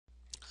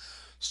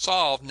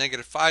Solve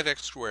negative 5x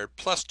squared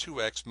plus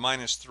 2x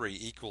minus 3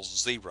 equals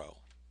 0.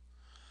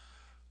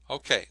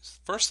 Okay,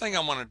 first thing I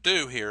want to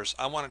do here is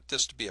I want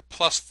this to be a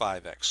plus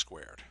 5x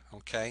squared.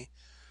 Okay,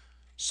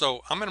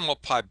 so I'm going to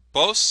multiply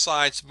both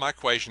sides of my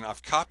equation.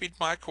 I've copied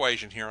my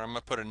equation here. I'm going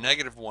to put a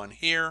negative 1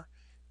 here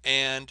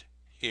and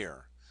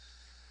here.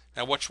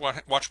 Now watch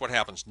what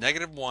happens.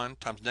 Negative 1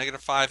 times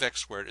negative 5x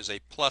squared is a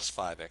plus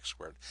 5x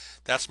squared.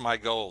 That's my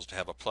goal, is to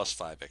have a plus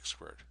 5x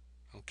squared.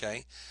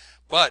 Okay,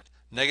 but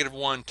negative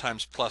 1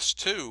 times plus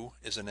 2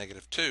 is a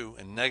negative 2,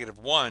 and negative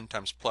 1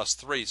 times plus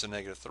 3 is a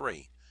negative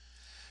 3.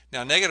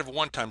 Now negative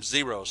 1 times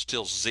 0 is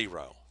still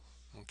 0.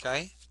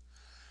 Okay,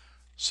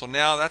 so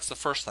now that's the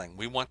first thing.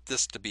 We want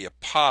this to be a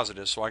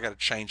positive, so I got to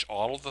change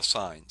all of the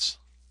signs.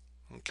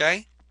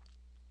 Okay,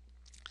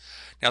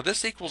 now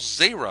this equals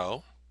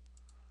 0,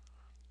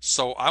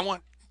 so I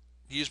want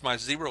to use my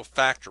zero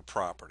factor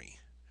property.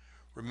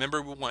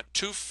 Remember, we want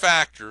two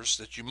factors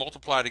that you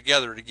multiply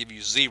together to give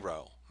you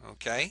 0.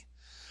 Okay,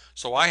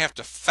 so I have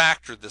to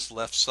factor this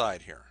left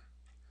side here.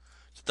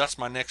 So that's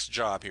my next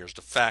job here, is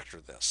to factor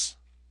this.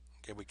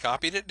 Okay, we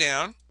copied it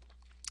down.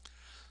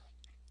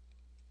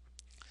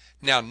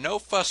 Now, no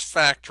fuss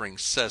factoring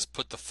says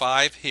put the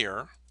 5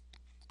 here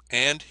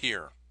and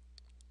here.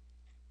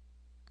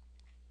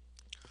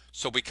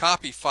 So we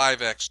copy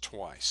 5x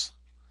twice.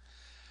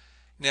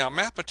 Now,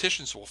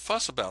 mathematicians will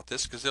fuss about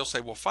this because they'll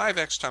say, well,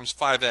 5x times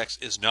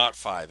 5x is not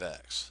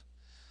 5x.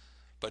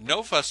 But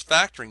no fuss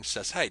factoring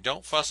says, hey,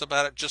 don't fuss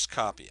about it, just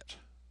copy it.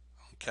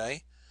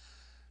 Okay?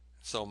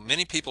 So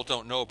many people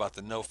don't know about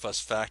the no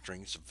fuss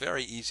factoring. It's a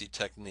very easy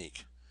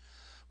technique.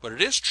 But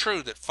it is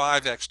true that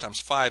 5x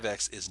times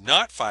 5x is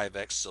not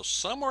 5x, so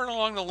somewhere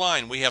along the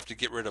line we have to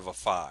get rid of a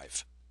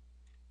 5.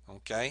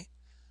 Okay?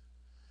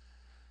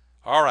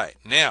 All right,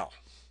 now,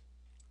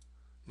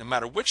 no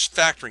matter which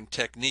factoring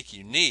technique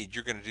you need,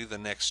 you're going to do the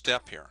next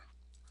step here.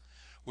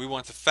 We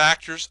want the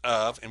factors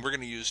of, and we're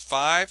going to use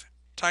 5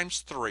 times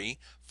 3,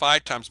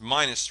 5 times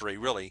minus 3,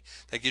 really,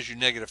 that gives you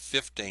negative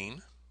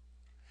 15.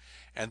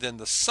 And then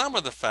the sum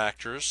of the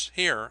factors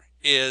here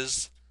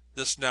is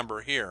this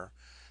number here.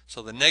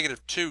 So the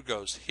negative 2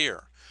 goes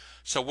here.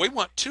 So we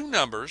want two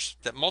numbers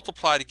that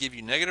multiply to give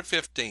you negative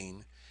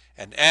 15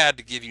 and add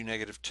to give you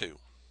negative 2.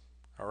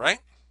 All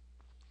right?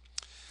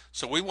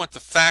 So we want the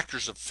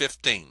factors of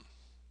 15.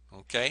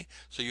 Okay?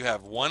 So you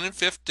have 1 and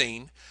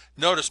 15.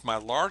 Notice my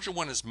larger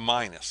one is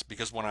minus,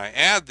 because when I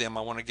add them,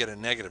 I want to get a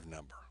negative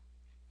number.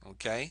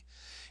 Okay?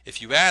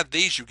 If you add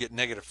these, you get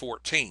negative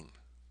 14.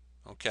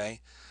 Okay?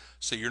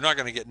 So you're not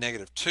going to get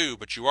negative 2,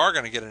 but you are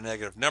going to get a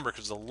negative number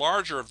because the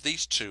larger of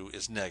these two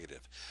is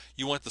negative.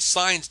 You want the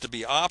signs to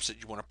be opposite.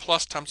 You want a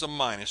plus times a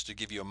minus to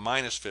give you a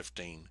minus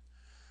 15.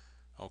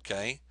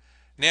 Okay?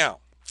 Now,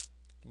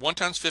 1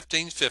 times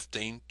 15 is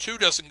 15. 2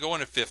 doesn't go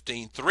into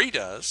 15. 3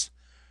 does.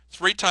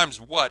 3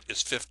 times what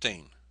is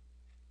 15?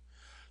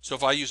 So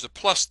if I use a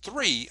plus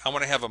 3, I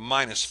want to have a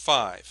minus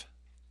 5.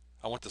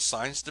 I want the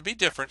signs to be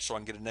different so I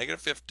can get a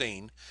negative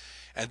 15.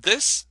 And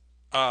this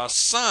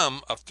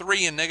sum of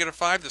 3 and negative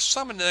 5, the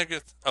sum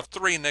of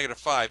 3 and negative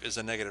 5 is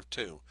a negative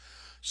 2.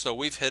 So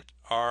we've hit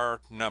our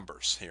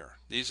numbers here.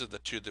 These are the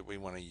two that we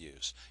want to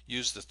use.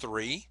 Use the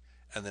 3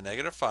 and the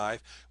negative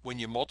 5. When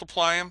you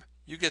multiply them,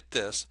 you get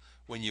this.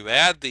 When you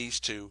add these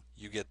two,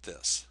 you get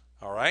this.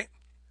 All right?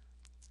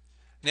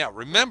 Now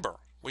remember,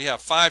 we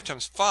have 5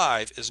 times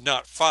 5 is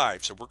not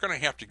 5, so we're going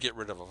to have to get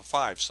rid of a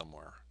 5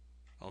 somewhere.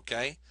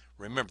 Okay?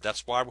 Remember,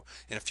 that's why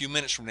in a few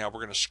minutes from now we're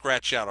going to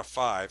scratch out a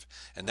 5,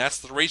 and that's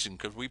the reason,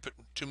 because we put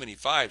too many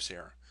 5s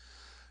here.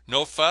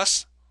 No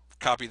fuss,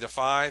 copy the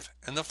 5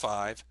 and the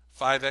 5,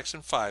 5x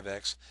and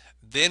 5x.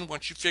 Then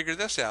once you figure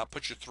this out,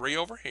 put your 3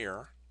 over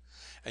here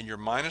and your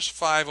minus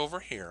 5 over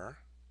here.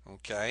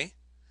 Okay?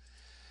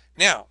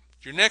 Now,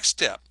 your next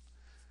step,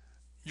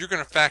 you're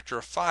going to factor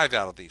a 5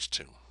 out of these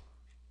two.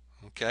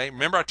 Okay?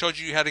 Remember I told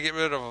you had to get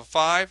rid of a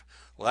 5?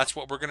 Well, that's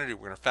what we're going to do.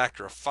 We're going to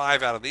factor a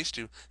 5 out of these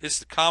two. This is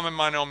the common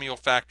monomial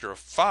factor of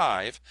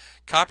 5.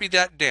 Copy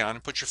that down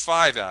and put your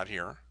 5 out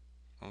here.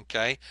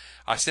 Okay?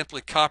 I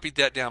simply copied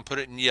that down, put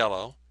it in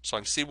yellow, so I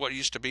can see what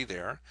used to be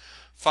there.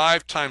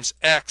 5 times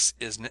x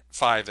is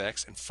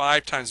 5x, and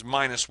 5 times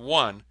minus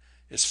 1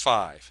 is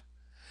 5.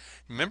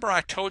 Remember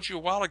I told you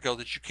a while ago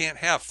that you can't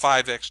have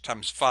 5x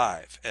times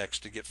 5x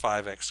to get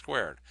 5x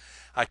squared.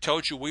 I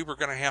told you we were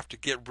going to have to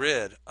get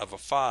rid of a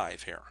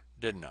 5 here,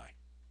 didn't I?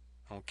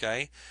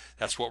 Okay,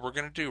 that's what we're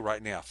going to do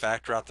right now.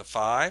 Factor out the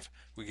 5,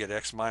 we get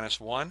x minus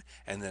 1,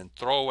 and then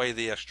throw away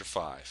the extra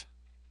 5.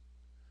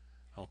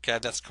 Okay,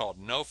 that's called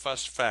no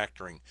fuss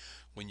factoring.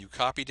 When you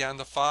copy down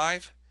the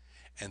 5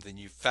 and then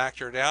you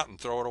factor it out and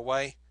throw it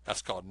away,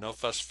 that's called no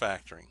fuss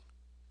factoring.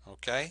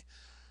 Okay?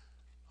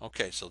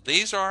 Okay, so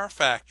these are our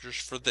factors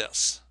for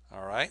this.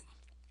 All right?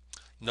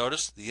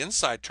 Notice the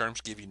inside terms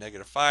give you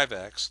negative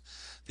 5x.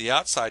 The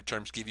outside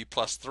terms give you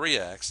plus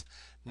 3x.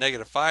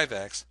 Negative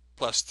 5x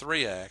plus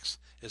 3x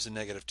is a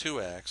negative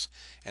 2x,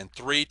 and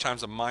 3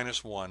 times a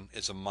minus 1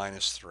 is a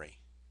minus 3.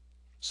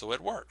 So it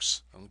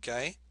works,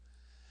 okay?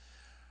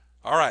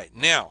 All right,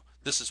 now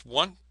this is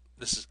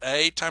This is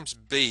A times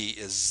B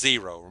is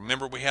 0.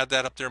 Remember we had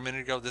that up there a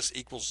minute ago? This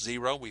equals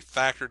 0. We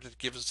factored it to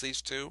give us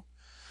these two.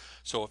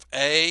 So if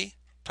A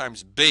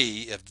times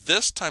B, if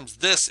this times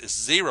this is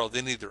 0,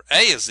 then either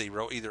A is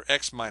 0, either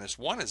x minus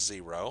 1 is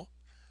 0.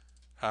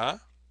 Huh?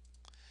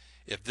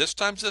 If this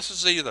times this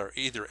is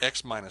either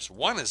x minus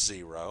 1 is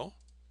 0,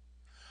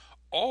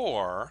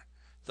 or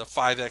the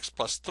 5x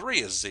plus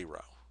 3 is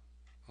 0.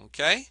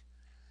 Okay?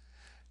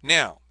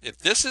 Now, if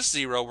this is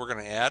 0, we're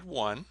going to add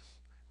 1.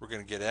 We're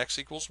going to get x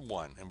equals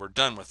 1, and we're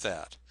done with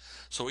that.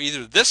 So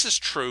either this is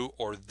true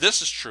or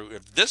this is true.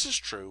 If this is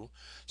true,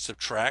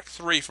 subtract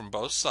 3 from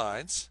both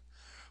sides.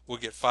 We'll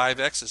get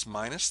 5x is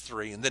minus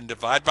 3, and then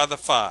divide by the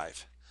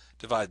 5.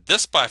 Divide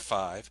this by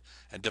 5,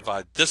 and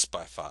divide this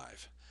by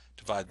 5.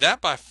 Divide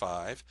that by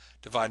 5,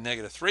 divide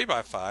negative 3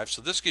 by 5,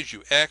 so this gives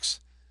you x.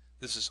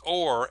 This is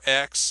or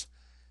x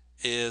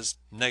is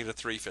negative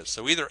 3/5.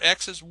 So either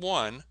x is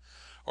 1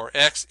 or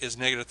x is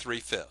negative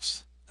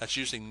 3/5. That's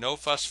using no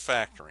fuss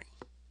factoring.